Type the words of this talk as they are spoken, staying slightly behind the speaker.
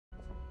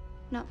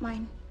not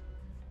mine.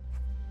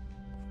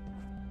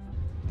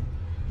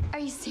 Are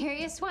you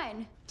serious?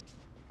 When?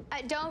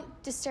 Don't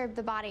disturb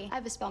the body. I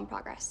have a spell in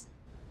progress.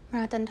 We're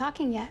not done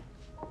talking yet.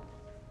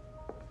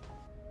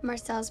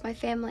 Marcel's my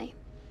family.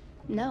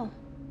 No.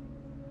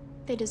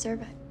 They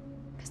deserve it.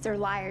 Because they're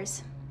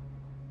liars.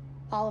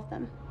 All of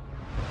them.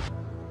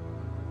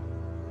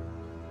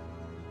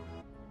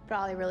 But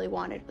all they really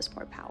wanted was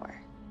more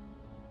power.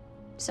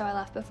 So I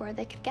left before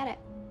they could get it.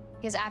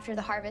 Because after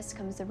the harvest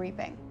comes the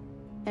reaping.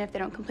 And if they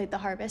don't complete the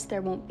harvest,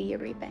 there won't be a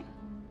reaping.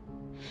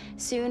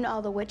 Soon,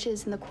 all the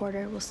witches in the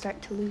quarter will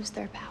start to lose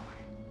their power.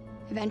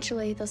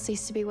 Eventually, they'll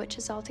cease to be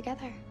witches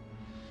altogether.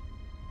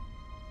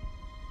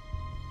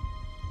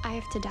 I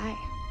have to die.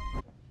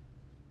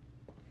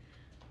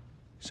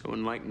 So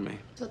enlighten me.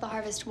 That's what the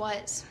harvest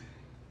was.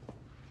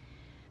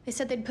 They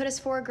said they'd put us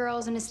 4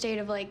 girls in a state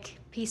of, like,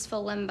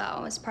 peaceful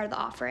limbo as part of the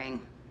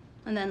offering.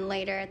 And then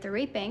later at the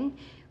reaping,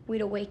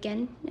 we'd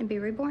awaken and be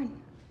reborn,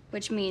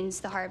 which means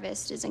the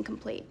harvest is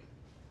incomplete.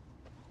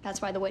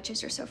 That's why the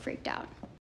witches are so freaked out.